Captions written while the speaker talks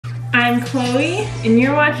I'm Chloe, and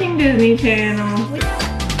you're watching Disney Channel.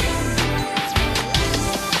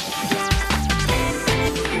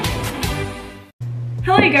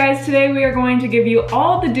 Hello you guys, today we are going to give you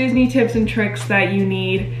all the Disney tips and tricks that you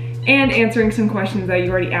need and answering some questions that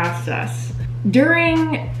you already asked us.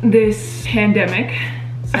 During this pandemic,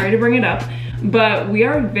 sorry to bring it up, but we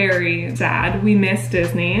are very sad. We miss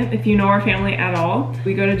Disney. If you know our family at all,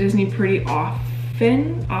 we go to Disney pretty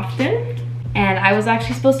often. And I was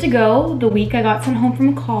actually supposed to go the week I got sent home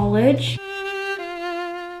from college.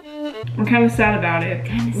 We're kind of sad about it.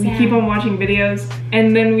 We keep on watching videos,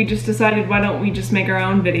 and then we just decided, why don't we just make our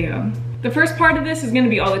own video? The first part of this is going to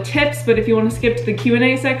be all the tips, but if you want to skip to the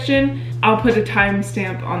Q&A section, I'll put a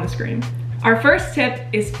timestamp on the screen. Our first tip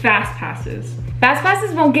is fast passes. Fast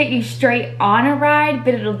passes won't get you straight on a ride,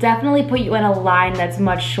 but it'll definitely put you in a line that's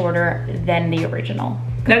much shorter than the original.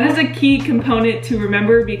 That is a key component to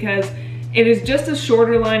remember because it is just a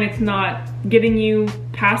shorter line. It's not getting you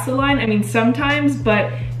past the line. I mean, sometimes, but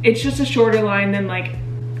it's just a shorter line than like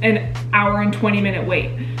an hour and 20-minute wait.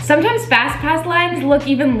 Sometimes fast pass lines look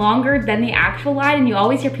even longer than the actual line, and you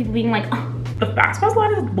always hear people being like, oh, the fast pass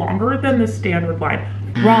line is longer than the standard line.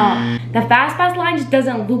 Wrong. The fast pass line just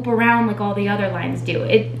doesn't loop around like all the other lines do.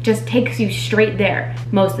 It just takes you straight there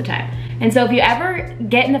most of the time. And so if you ever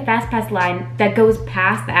get in the fast pass line that goes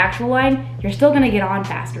past the actual line, you're still gonna get on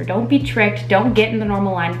faster. Don't be tricked. Don't get in the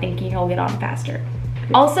normal line thinking you'll get on faster.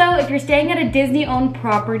 Also, if you're staying at a Disney-owned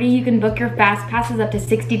property, you can book your fast passes up to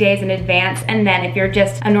 60 days in advance. And then if you're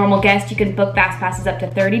just a normal guest, you can book fast passes up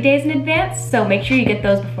to 30 days in advance. So make sure you get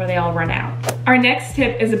those before they all run out. Our next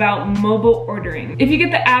tip is about mobile ordering. If you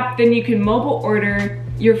get the app, then you can mobile order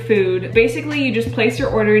your food. Basically, you just place your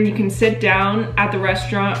order and you can sit down at the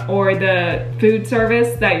restaurant or the food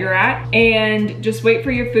service that you're at and just wait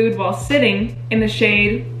for your food while sitting in the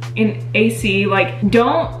shade in AC. Like,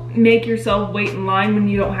 don't make yourself wait in line when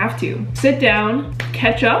you don't have to. Sit down,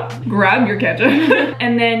 ketchup, grab your ketchup,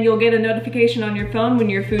 and then you'll get a notification on your phone when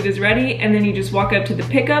your food is ready, and then you just walk up to the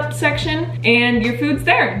pickup section and your food's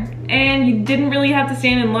there. And you didn't really have to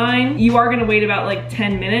stand in line. You are gonna wait about like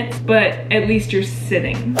 10 minutes, but at least you're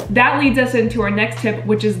sitting. That leads us into our next tip,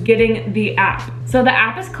 which is getting the app. So the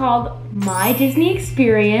app is called My Disney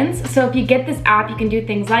Experience. So if you get this app, you can do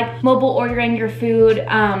things like mobile ordering your food.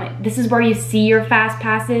 This is where you see your fast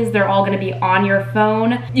passes. They're all gonna be on your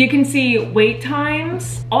phone. You can see wait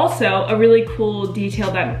times. Also, a really cool detail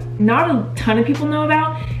that not a ton of people know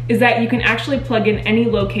about is that you can actually plug in any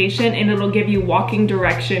location and it'll give you walking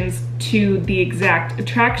directions to the exact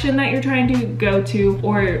attraction that you're trying to go to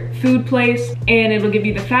or food place, and it'll give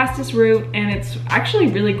you the fastest route, and it's actually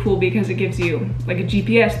really cool because it gives you like a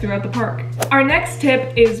GPS throughout the park. Our next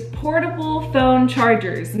tip is portable phone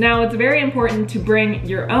chargers. Now, it's very important to bring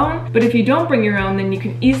your own, but if you don't bring your own, then you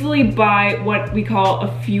can easily buy what we call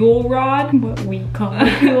a fuel rod. What we call a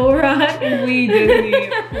fuel rod. We Disney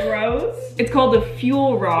pros. It's called a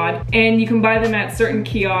fuel rod, and you can buy them at certain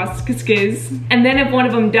kiosks. And then if one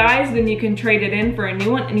of them dies, then you can trade it in for a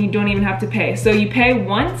new one, and you don't even have to pay. So you pay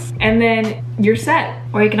once, and then you're set.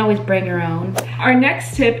 Or you can always bring your own. Our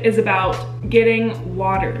next tip is about getting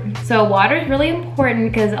water. So water is really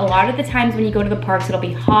important because a lot of the times when you go to the parks, it'll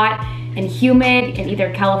be hot and humid in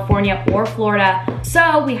either California or Florida.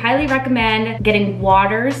 So we highly recommend getting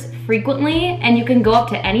waters frequently, and you can go up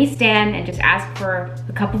to any stand and just ask for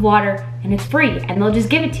a cup of water, and it's free, and they'll just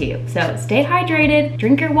give it to you. So stay hydrated,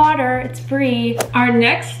 drink your water, it's free. Our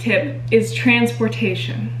next tip is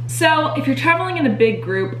transportation. So if you're traveling in a big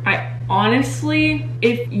group, honestly,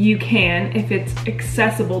 if you can, if it's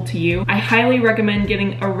accessible to you, I highly recommend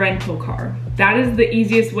getting a rental car. That is the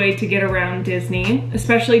easiest way to get around Disney,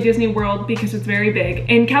 especially Disney World, because it's very big.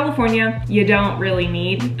 In California, you don't really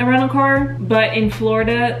need a rental car, but in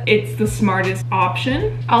Florida, it's the smartest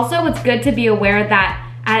option. Also, it's good to be aware that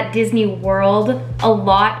at Disney World, a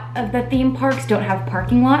lot of the theme parks don't have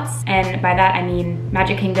parking lots, and by that I mean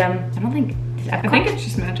Magic Kingdom. I think it's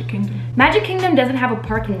just Magic Kingdom. Magic Kingdom doesn't have a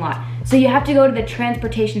parking lot, so you have to go to the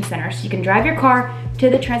transportation center. So you can drive your car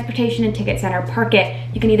to the transportation and ticket center, park it.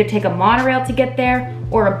 You can either take a monorail to get there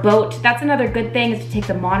or a boat. That's another good thing, is to take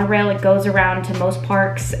the monorail. It goes around to most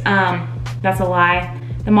parks. That's a lie.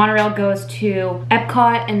 The monorail goes to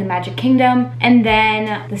Epcot and the Magic Kingdom, and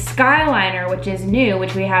then the Skyliner, which is new,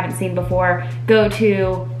 which we haven't seen before, go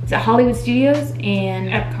to Hollywood Studios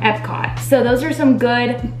and Epcot. So those are some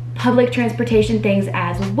good public transportation things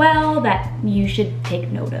as well that you should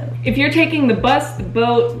take note of. If you're taking the bus, the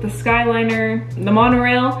boat, the Skyliner, the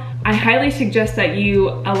monorail, I highly suggest that you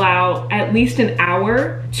allow at least an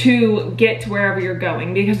hour to get to wherever you're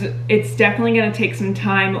going, because it's definitely going to take some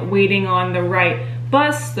time waiting on the right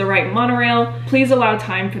bus, the right monorail, please allow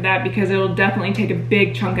time for that because it'll definitely take a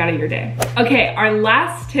big chunk out of your day. Okay, our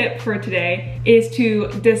last tip for today is to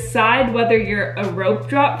decide whether you're a rope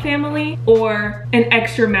drop family or an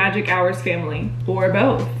extra magic hours family, or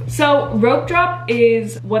both. So rope drop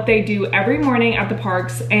is what they do every morning at the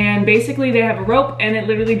parks, and basically they have a rope and it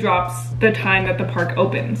literally drops the time that the park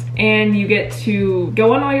opens. And you get to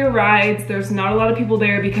go on all your rides. There's not a lot of people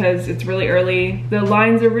there because it's really early. The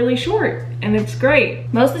lines are really short and it's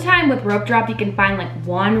great. Most of the time with rope drop, you can find like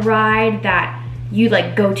one ride that you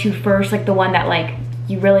like go to first, like the one that like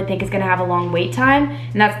you really think is gonna have a long wait time,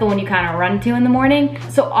 and that's the one you kind of run to in the morning.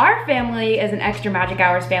 So our family is an extra magic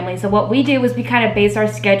hours family. So what we do is we kind of base our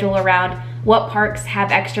schedule around what parks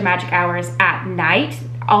have extra magic hours at night.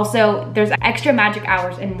 Also, there's extra magic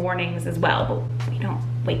hours in mornings as well, but we don't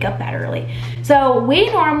wake up that early. So we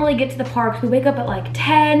normally get to the parks, we wake up at like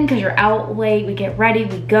 10 because you're out late, we get ready,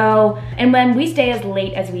 we go, and when we stay as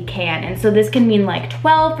late as we can. And so this can mean like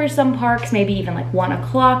 12 for some parks, maybe even like 1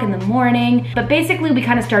 o'clock in the morning. But basically we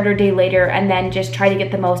kind of start our day later and then just try to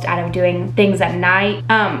get the most out of doing things at night.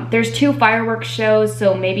 There's 2 fireworks shows,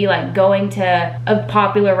 so maybe like going to a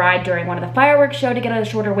popular ride during one of the fireworks show to get a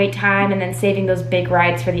shorter wait time, and then saving those big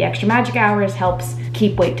rides for the extra magic hours helps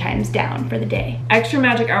keep wait times down for the day. Extra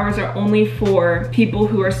magic hours are only for people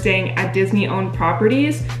who are staying at Disney owned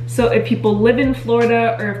properties. So if people live in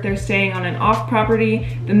Florida or if they're staying on an off property,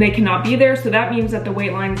 then they cannot be there. So that means that the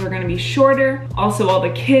wait lines are gonna be shorter. Also, all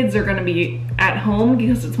the kids are gonna be at home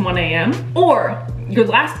because it's 1 a.m. Or your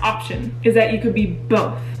last option is that you could be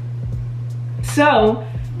both. So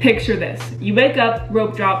picture this, you wake up,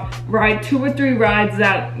 rope drop, ride 2 or 3 rides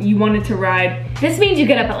that you wanted to ride. This means you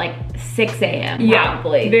get up at like 6 a.m.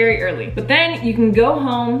 probably. Yeah, very early. But then you can go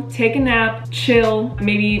home, take a nap, chill,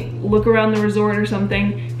 maybe look around the resort or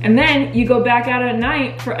something, and then you go back out at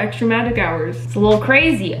night for extra magic hours. It's a little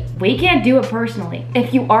crazy. We can't do it personally.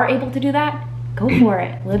 If you are able to do that, go for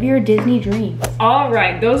it. Live your Disney dream. All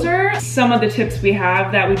right, those are some of the tips we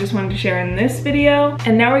have that we just wanted to share in this video.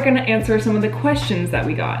 And now we're gonna answer some of the questions that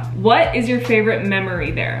we got. What is your favorite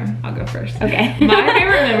memory there? I'll go first. Okay. My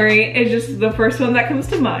favorite memory is just the first one that comes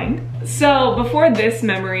to mind. So before this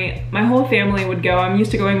memory, my whole family would go. I'm used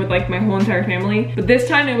to going with like my whole entire family, but this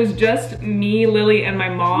time it was just me, Lily, and my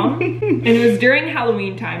mom. And it was during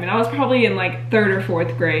Halloween time, and I was probably in like 3rd or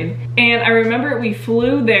 4th grade. And I remember we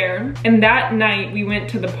flew there, and that night we went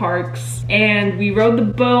to the parks and we rode the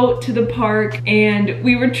boat to the park and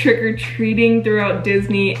we were trick-or-treating throughout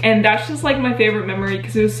Disney. And that's just like my favorite memory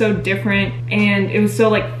because it was so different and it was so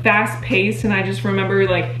like fast-paced, and I just remember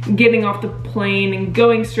like getting off the plane and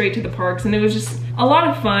going straight to the parks, and it was just a lot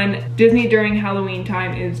of fun. Disney during Halloween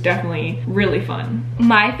time is definitely really fun.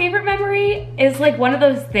 My favorite memory is like one of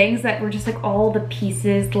those things that were just like all the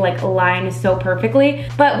pieces like aligned so perfectly.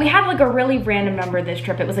 But we had like a really random number this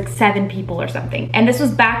trip. It was like 7 people or something. And this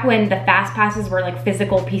was back when the fast passes were like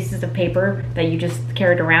physical pieces of paper that you just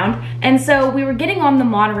carried around. And so we were getting on the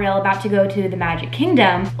monorail about to go to the Magic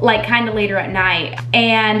Kingdom, like kind of later at night.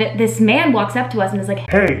 And this man walks up to us and is like,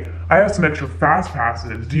 "Hey, I have some extra fast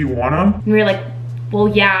passes. Do you want them?" And we were like, "Well,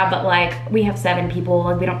 yeah, but like we have 7 people.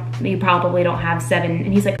 Like you probably don't have 7."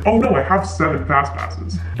 And he's like, "Oh no, I have 7 fast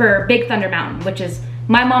passes." For Big Thunder Mountain, which is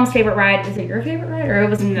my mom's favorite ride. Is it your favorite ride, or it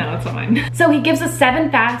was? No, it's not mine. So he gives us 7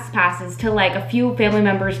 fast passes to like a few family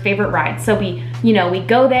members' favorite rides. So we, you know, we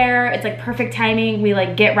go there. It's like perfect timing. We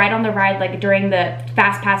like get right on the ride like during the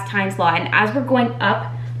fast pass time slot. And as we're going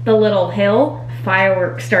up the little hill,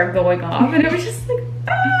 fireworks start going off, and it was just like,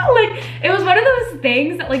 like it was one of those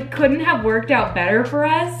things that like couldn't have worked out better for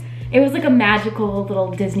us. It was like a magical little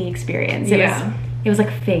Disney experience. It was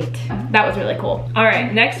like fate. That was really cool. All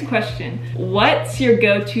right, next question. What's your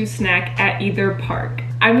go-to snack at either park?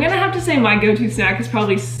 I'm gonna have to say my go-to snack is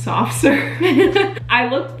probably soft serve. I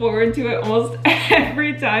look forward to it almost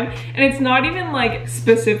every time. And it's not even like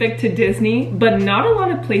specific to Disney, but not a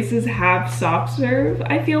lot of places have soft serve,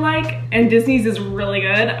 I feel like. And Disney's is really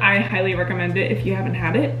good. I highly recommend it if you haven't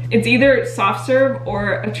had it. It's either soft serve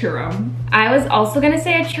or a churro. I was also gonna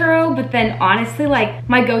say a churro, but then honestly, like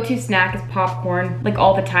my go-to snack is popcorn, like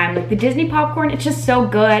all the time. Like the Disney popcorn, it's just so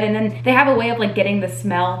good. And then they have a way of like getting the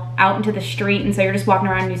smell out into the street. And so you're just walking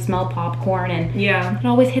around and you smell popcorn, and yeah, it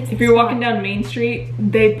always hits. If you're walking down Main Street,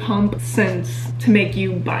 they pump scents to make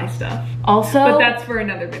you buy stuff. Also, but that's for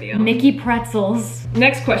another video. Mickey pretzels.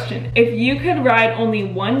 Next question. If you could ride only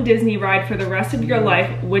one Disney ride for the rest of your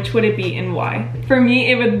life, which would it be and why? For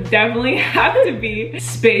me, it would definitely have to be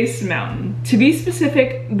Space Mountain. To be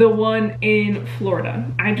specific, the one in Florida.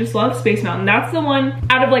 I just love Space Mountain. That's the one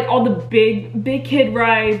out of like all the big kid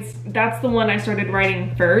rides that's the one I started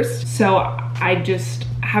riding first. So I just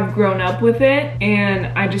have grown up with it, and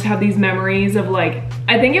I just have these memories of like,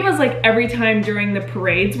 I think it was like every time during the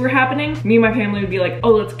parades were happening, me and my family would be like,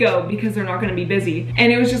 oh, let's go, because they're not gonna be busy.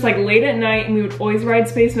 And it was just like late at night, and we would always ride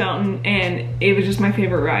Space Mountain, and it was just my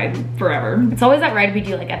favorite ride forever. It's always that ride we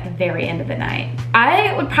do like at the very end of the night.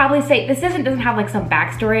 I would probably say, this doesn't have like some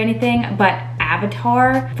backstory or anything, but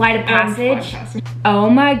Avatar, Flight of Passage. Oh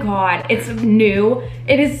my God, it's new.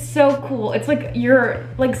 It is so cool. It's like you're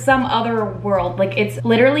like some other world. Like it's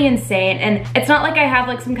literally insane. And it's not like I have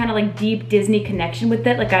like some kind of like deep Disney connection with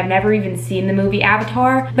it. Like I've never even seen the movie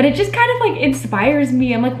Avatar, but it just kind of like inspires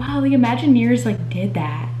me. I'm like, wow, the Imagineers like did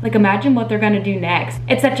that. Like imagine what they're gonna do next.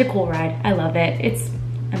 It's such a cool ride. I love it. It's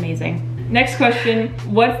amazing. Next question,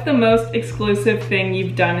 what's the most exclusive thing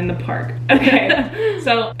you've done in the park? Okay,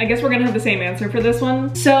 so I guess we're gonna have the same answer for this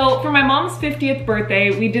one. So for my mom's 50th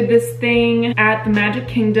birthday, we did this thing at the Magic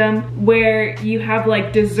Kingdom where you have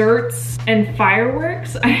like desserts and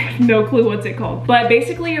fireworks. I have no clue what's it called. But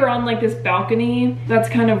basically you're on like this balcony that's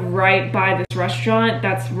kind of right by this restaurant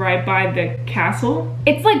that's right by the castle.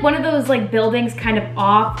 It's like one of those like buildings kind of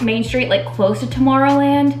off Main Street, like close to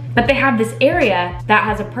Tomorrowland, but they have this area that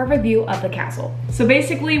has a perfect view of the castle. So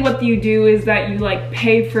basically what you do is that you like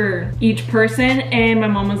pay for each person, and my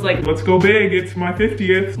mom was like, Let's go big, it's my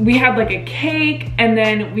 50th. we had like a cake, and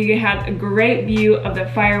then we had a great view of the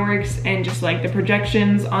fireworks and just like the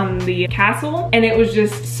projections on the castle, and it was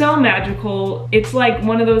just so magical. It's like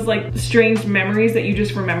one of those like strange memories that you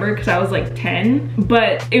just remember because I was like 10,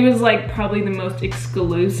 but it was like probably the most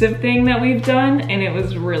exclusive thing that we've done, and it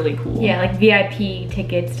was really cool. Yeah, like VIP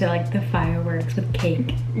tickets to like the fireworks with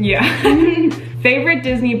cake. Yeah. Favorite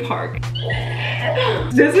Disney park?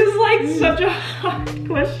 This is like such a hard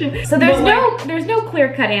question. So there's no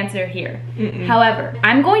clear-cut answer here. However,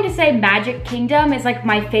 I'm going to say Magic Kingdom is like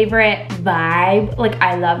my favorite vibe. Like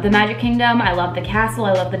I love the Magic Kingdom, I love the castle,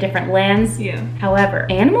 I love the different lands. Yeah. However,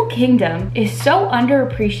 Animal Kingdom is so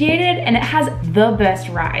underappreciated, and it has the best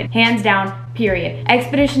ride, hands down. Period.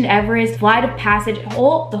 Expedition Everest, Flight of Passage, the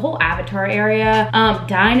whole Avatar area,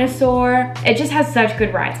 Dinosaur. It just has such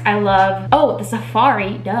good rides. I love, oh, the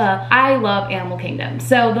safari, duh. I love Animal Kingdom.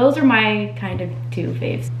 So those are my kind of two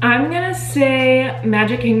faves. I'm gonna say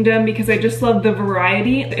Magic Kingdom because I just love the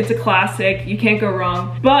variety. It's a classic, you can't go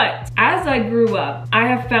wrong. But as I grew up, I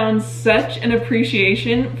have found such an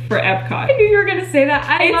appreciation for Epcot. I knew you were gonna say that.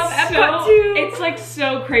 I love Epcot too. It's like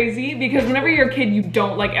so crazy because whenever you're a kid, you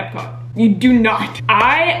don't like Epcot. You do not.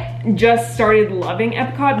 I just started loving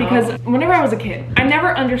Epcot because whenever I was a kid, I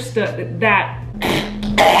never understood that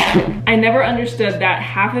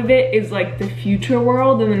half of it is like the future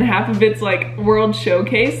world and then half of it's like World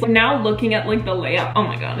Showcase. Now looking at like the layout, oh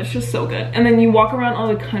my God, it's just so good. And then you walk around all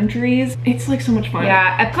the countries. It's like so much fun.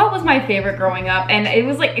 Yeah, Epcot was my favorite growing up, and it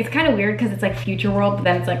was like, it's kind of weird because it's like future world, but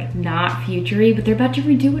then it's like not futury, but they're about to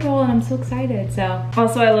redo it all and I'm so excited, so.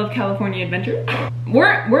 Also, I love California Adventure.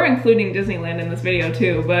 We're including Disneyland in this video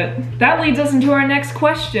too, but that leads us into our next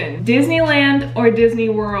question. Disneyland or Disney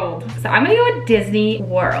World? So I'm gonna go with Disney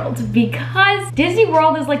World because Disney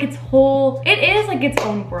World is like its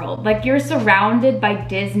own world. Like you're surrounded by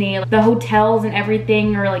Disney, the hotels and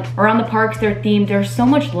everything are like around the parks, they're themed. There's so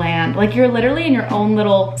much land. Like you're literally in your own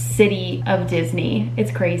little city of Disney.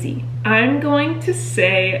 It's crazy. I'm going to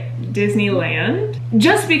say Disneyland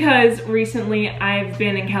just because recently I've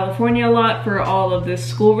been in California a lot for all of the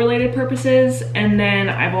school related purposes, and then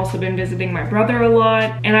I've also been visiting my brother a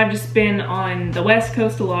lot, and I've just been on the West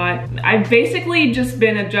Coast a lot. I've basically just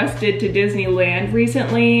been adjusted to Disneyland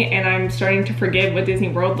recently, and I'm starting to forget what Disney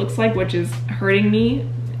World looks like, which is hurting me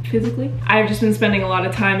physically. I've just been spending a lot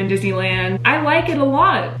of time in Disneyland. I like it a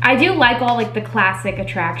lot. I do like all like the classic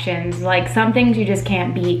attractions, like some things you just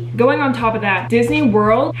can't beat. Going on top of that, Disney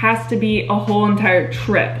World has to be a whole entire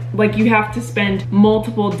trip. Like you have to spend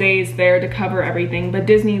multiple days there to cover everything, but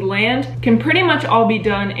Disneyland can pretty much all be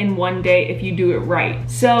done in one day if you do it right.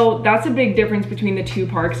 So that's a big difference between the two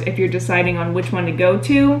parks if you're deciding on which one to go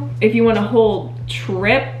to. If you want a whole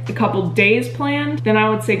trip, a couple days planned, then I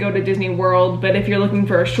would say go to Disney World. But if you're looking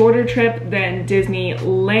for a shorter trip, then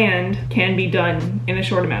Disneyland can be done in a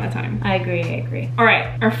short amount of time. I agree. All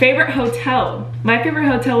right, our favorite hotel. My favorite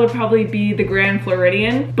hotel would probably be the Grand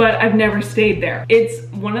Floridian, but I've never stayed there. It's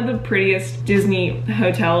one of the prettiest Disney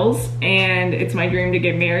hotels, and it's my dream to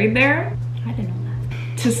get married there. I didn't know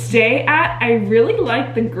that. To stay at, I really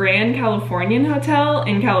like the Grand Californian Hotel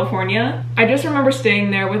in California. I just remember staying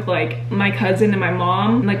there with like my cousin and my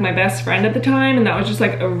mom, and, like my best friend at the time, and that was just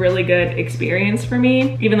like a really good experience for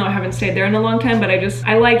me, even though I haven't stayed there in a long time, but I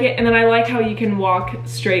like it. And then I like how you can walk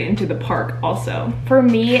straight into the park also. For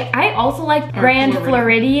me, I also like Grand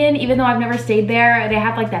Floridian, even though I've never stayed there. They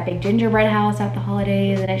have like that big gingerbread house at the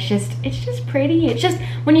holidays, and it's just pretty. It's just,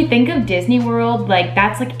 when you think of Disney World, like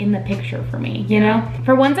that's like in the picture for me, you know?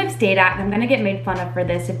 For ones I've stayed at, and I'm gonna get made fun of for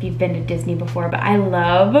this if you've been to Disney before, but I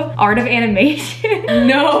love Art of Animation.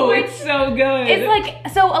 No, it's so good. It's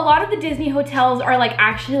like, so a lot of the Disney hotels are like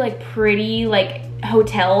actually like pretty like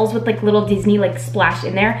hotels with like little Disney like splashed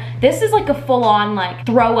in there. This is like a full-on like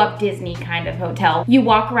throw up Disney kind of hotel. You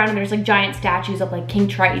walk around and there's like giant statues of like King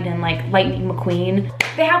Triton and like Lightning McQueen.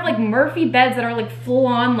 They have like Murphy beds that are like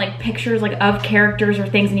full-on like pictures like of characters or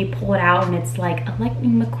things, and you pull it out and it's like a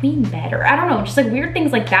Lightning McQueen bed, or I don't know, just like weird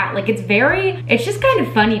things like that. Like it's just kind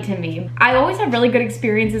of funny to me. I always have really good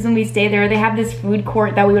experiences when we stay there. They have this food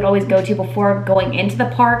court that we would always go to before going into the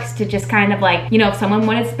parks to just kind of like, you know, if someone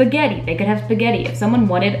wanted spaghetti, they could have spaghetti. If someone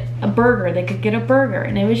wanted a burger, they could get a burger.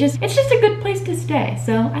 And it's just a good place to stay.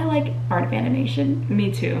 So I like Art of Animation.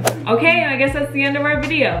 Me too. Okay, I guess that's the end of our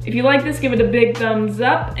video. If you like this, give it a big thumbs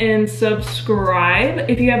up and subscribe.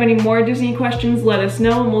 If you have any more Disney questions, let us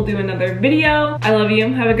know and we'll do another video. I love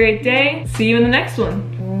you. Have a great day. See you in the next one.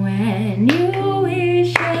 When you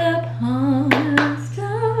wish upon a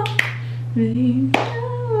star,